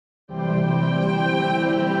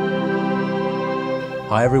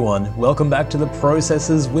Hi everyone, welcome back to the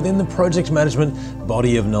processes within the project management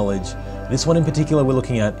body of knowledge. This one in particular we're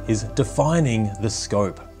looking at is defining the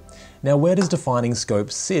scope. Now, where does defining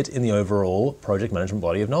scope sit in the overall project management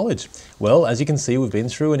body of knowledge? Well, as you can see, we've been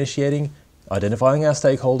through initiating, identifying our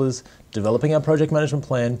stakeholders, developing our project management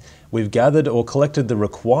plan. We've gathered or collected the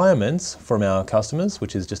requirements from our customers,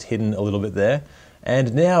 which is just hidden a little bit there.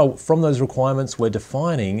 And now from those requirements, we're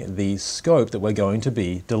defining the scope that we're going to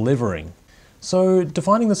be delivering. So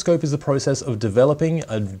defining the scope is the process of developing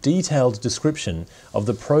a detailed description of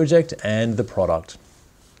the project and the product.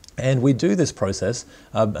 And we do this process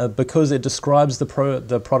because it describes the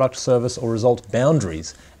product, service or result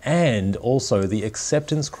boundaries and also the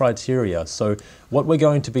acceptance criteria. So what we're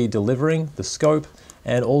going to be delivering, the scope,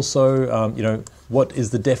 and also what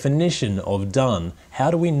is the definition of done?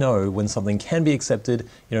 How do we know when something can be accepted,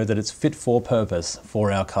 that it's fit for purpose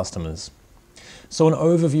for our customers? So an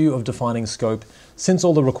overview of defining scope, since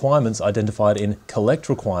all the requirements identified in collect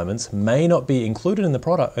requirements may not be included in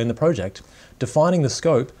the project, defining the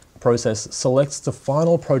scope process selects the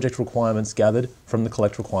final project requirements gathered from the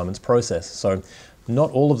collect requirements process. So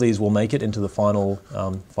not all of these will make it into the final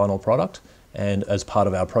product and as part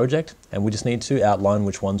of our project, and we just need to outline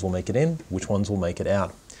which ones will make it in, which ones will make it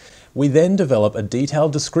out. We then develop a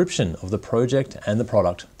detailed description of the project and the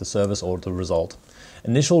product, the service or the result.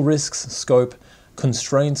 Initial risks, scope,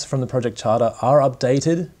 constraints from the project charter are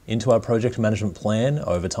updated into our project management plan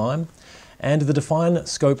over time, and the define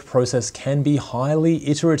scope process can be highly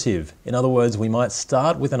iterative. In other words, we might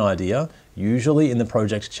start with an idea, usually in the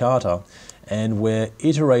project charter, and we're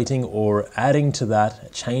iterating or adding to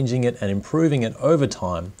that, changing it and improving it over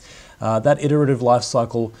time. That iterative life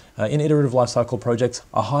cycle, in iterative life cycle projects,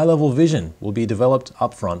 a high-level vision will be developed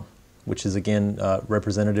upfront, which is again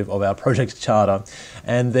representative of our project charter.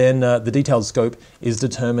 And then the detailed scope is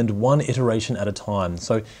determined one iteration at a time.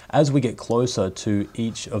 So as we get closer to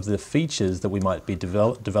each of the features that we might be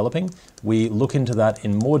developing, we look into that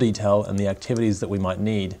in more detail and the activities that we might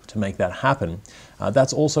need to make that happen.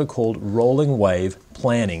 That's also called rolling wave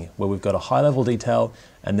planning, where we've got a high level detail,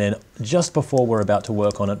 and then just before we're about to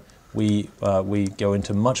work on it, we go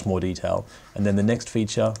into much more detail, and then the next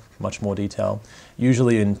feature, much more detail,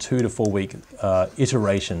 usually in 2 to 4 week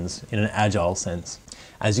iterations in an agile sense.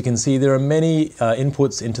 As you can see, there are many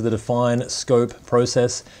inputs into the define scope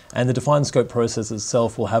process, and the define scope process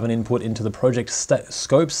itself will have an input into the project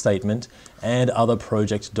scope statement and other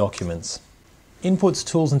project documents. Inputs,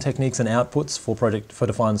 tools and techniques and outputs for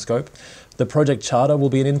define scope. The project charter will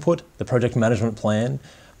be an input, the project management plan,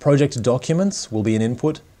 project documents will be an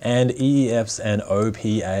input, and EEFs and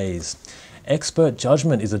OPAs. Expert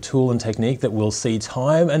judgment is a tool and technique that we'll see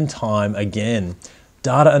time and time again.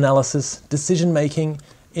 Data analysis, decision making,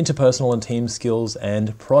 interpersonal and team skills,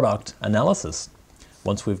 and product analysis.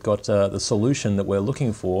 Once we've got the solution that we're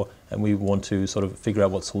looking for and we want to sort of figure out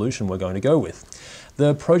what solution we're going to go with.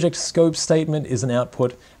 The project scope statement is an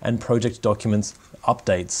output, and project documents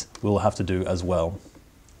updates we'll have to do as well.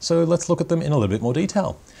 So let's look at them in a little bit more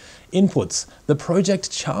detail. Inputs. The project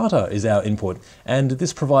charter is our input, and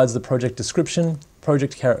this provides the project description,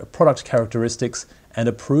 product characteristics, and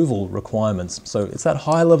approval requirements. So it's that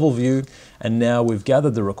high level view, and now we've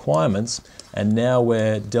gathered the requirements, and now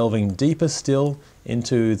we're delving deeper still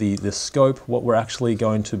into the scope, what we're actually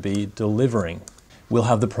going to be delivering. We'll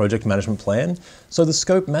have the project management plan. So the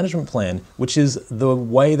scope management plan, which is the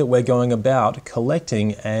way that we're going about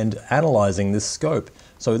collecting and analyzing this scope.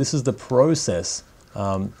 So this is the process.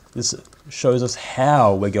 This shows us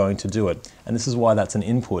how we're going to do it, and this is why that's an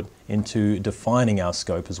input into defining our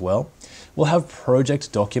scope as well. We'll have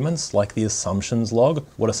project documents like the assumptions log,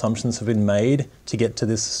 what assumptions have been made to get to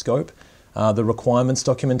this scope. The requirements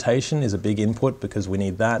documentation is a big input because we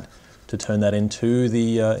need that to turn that into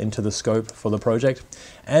the scope for the project.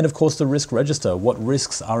 And of course the risk register, what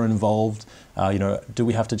risks are involved, do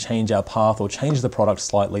we have to change our path or change the product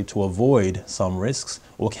slightly to avoid some risks,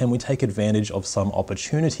 or can we take advantage of some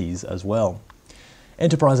opportunities as well?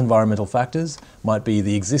 Enterprise environmental factors might be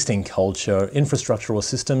the existing culture, infrastructure or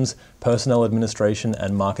systems, personnel administration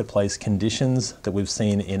and marketplace conditions that we've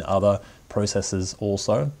seen in other processes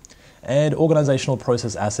also. And organizational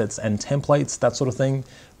process assets and templates, that sort of thing.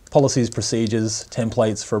 Policies, procedures,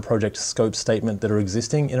 templates for a project scope statement that are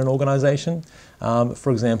existing in an organization.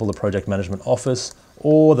 For example, the project management office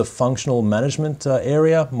or the functional management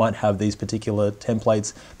area might have these particular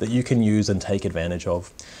templates that you can use and take advantage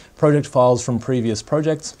of. Project files from previous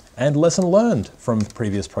projects and lesson learned from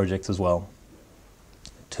previous projects as well.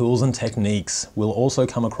 Tools and techniques. We'll also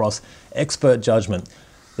come across expert judgment.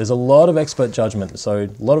 There's a lot of expert judgment, so a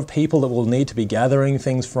lot of people that we'll need to be gathering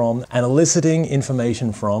things from and eliciting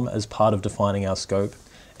information from as part of defining our scope.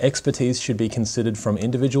 Expertise should be considered from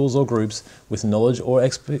individuals or groups with knowledge or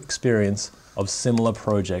experience of similar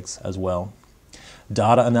projects as well.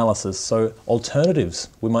 Data analysis, so alternatives.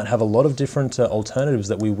 We might have a lot of different alternatives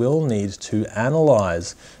that we will need to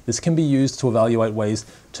analyze. This can be used to evaluate ways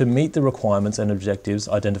to meet the requirements and objectives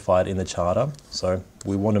identified in the Charter. So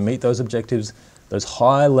we want to meet those objectives, those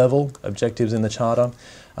high-level objectives in the Charter,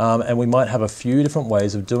 and we might have a few different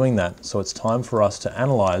ways of doing that. So it's time for us to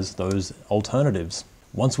analyze those alternatives.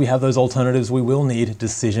 Once we have those alternatives, we will need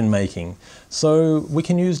decision-making. So we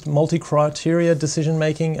can use multi-criteria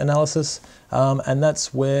decision-making analysis, and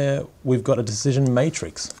that's where we've got a decision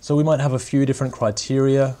matrix. So we might have a few different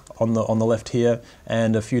criteria on the left here,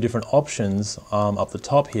 and a few different options up the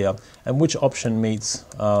top here, and which option meets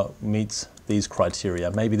these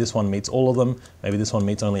criteria. Maybe this one meets all of them, maybe this one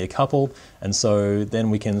meets only a couple, and so then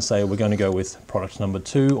we can say we're going to go with product number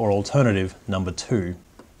 2 or alternative number 2.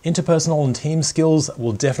 Interpersonal and team skills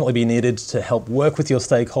will definitely be needed to help work with your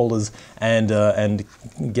stakeholders and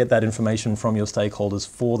get that information from your stakeholders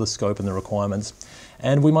for the scope and the requirements.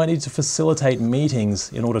 And we might need to facilitate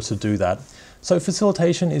meetings in order to do that. So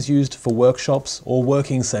facilitation is used for workshops or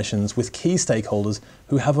working sessions with key stakeholders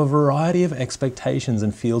who have a variety of expectations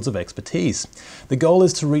and fields of expertise. The goal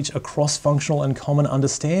is to reach a cross-functional and common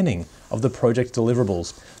understanding of the project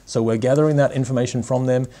deliverables. So we're gathering that information from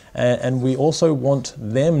them, and we also want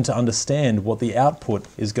them to understand what the output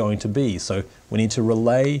is going to be. So we need to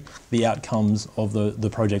relay the outcomes of the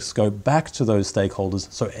project scope back to those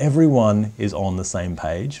stakeholders so everyone is on the same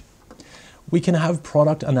page. We can have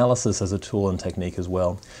product analysis as a tool and technique as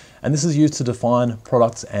well. And this is used to define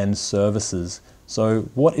products and services. So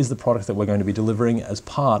what is the product that we're going to be delivering as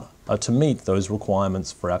part to meet those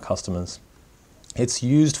requirements for our customers? It's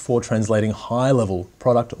used for translating high-level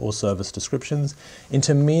product or service descriptions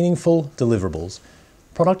into meaningful deliverables.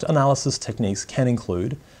 Product analysis techniques can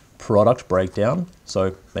include product breakdown,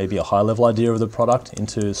 so maybe a high-level idea of the product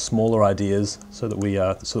into smaller ideas so that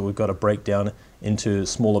we've got a breakdown into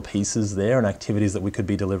smaller pieces there and activities that we could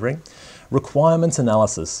be delivering. Requirements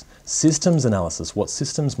analysis, systems analysis, what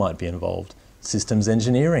systems might be involved, systems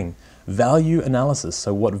engineering, value analysis,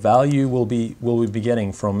 so what value will we be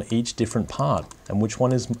getting from each different part and which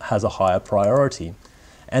one has a higher priority.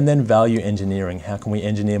 And then value engineering, how can we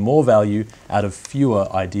engineer more value out of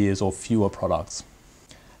fewer ideas or fewer products.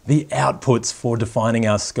 The outputs for defining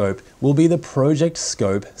our scope will be the project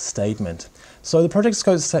scope statement. So the project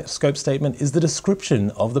scope statement is the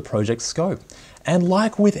description of the project scope. And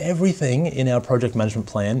like with everything in our project management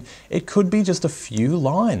plan, it could be just a few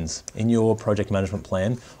lines in your project management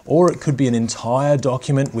plan, or it could be an entire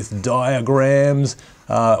document with diagrams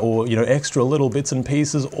or extra little bits and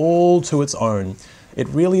pieces all to its own. It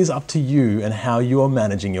really is up to you and how you are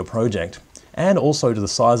managing your project, and also to the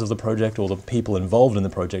size of the project or the people involved in the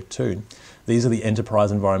project too. These are the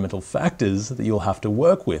enterprise environmental factors that you'll have to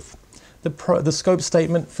work with. The scope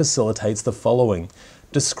statement facilitates the following: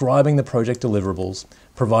 describing the project deliverables,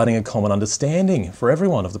 providing a common understanding for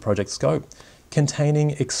everyone of the project scope,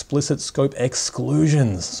 containing explicit scope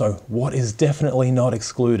exclusions, so what is definitely not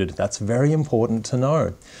excluded, that's very important to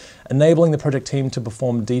know, enabling the project team to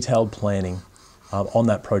perform detailed planning on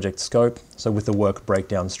that project scope, so with the work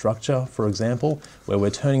breakdown structure, for example, where we're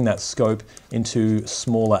turning that scope into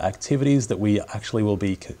smaller activities that we actually will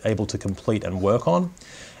be able to complete and work on.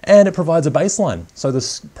 And it provides a baseline. So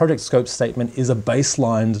this project scope statement is a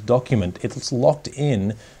baselined document. It's locked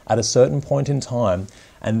in at a certain point in time,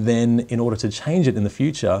 and then in order to change it in the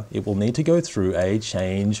future, it will need to go through a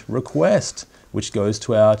change request, which goes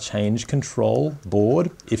to our change control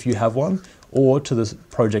board, if you have one, or to the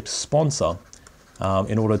project sponsor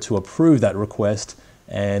in order to approve that request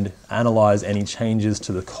and analyze any changes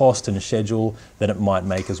to the cost and schedule that it might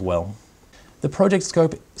make as well. The project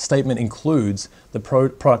scope statement includes the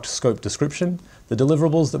product scope description, the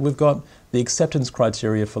deliverables that we've got, the acceptance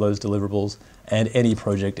criteria for those deliverables, and any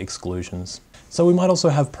project exclusions. So we might also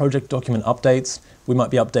have project document updates. We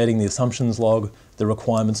might be updating the assumptions log, the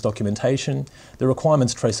requirements documentation, the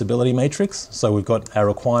requirements traceability matrix. So we've got our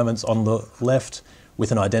requirements on the left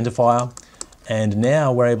with an identifier, and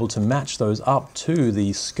now we're able to match those up to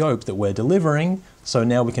the scope that we're delivering. So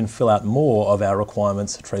now we can fill out more of our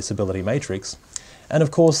requirements traceability matrix. And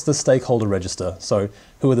of course, the stakeholder register. So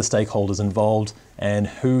who are the stakeholders involved and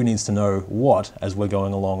who needs to know what as we're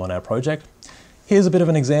going along on our project. Here's a bit of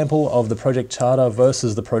an example of the project charter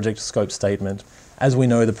versus the project scope statement. As we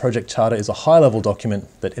know, the project charter is a high-level document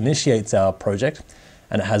that initiates our project,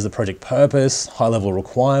 and it has the project purpose, high-level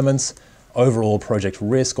requirements, overall project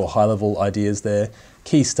risk or high-level ideas there,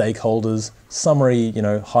 key stakeholders, summary,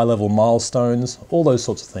 high-level milestones, all those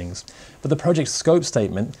sorts of things. But the project scope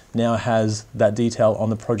statement now has that detail on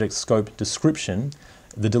the project scope description,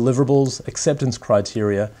 the deliverables, acceptance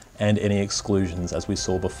criteria, and any exclusions, as we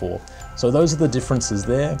saw before. So those are the differences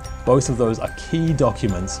there. Both of those are key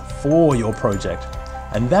documents for your project.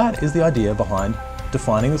 And that is the idea behind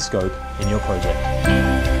defining the scope in your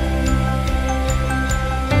project.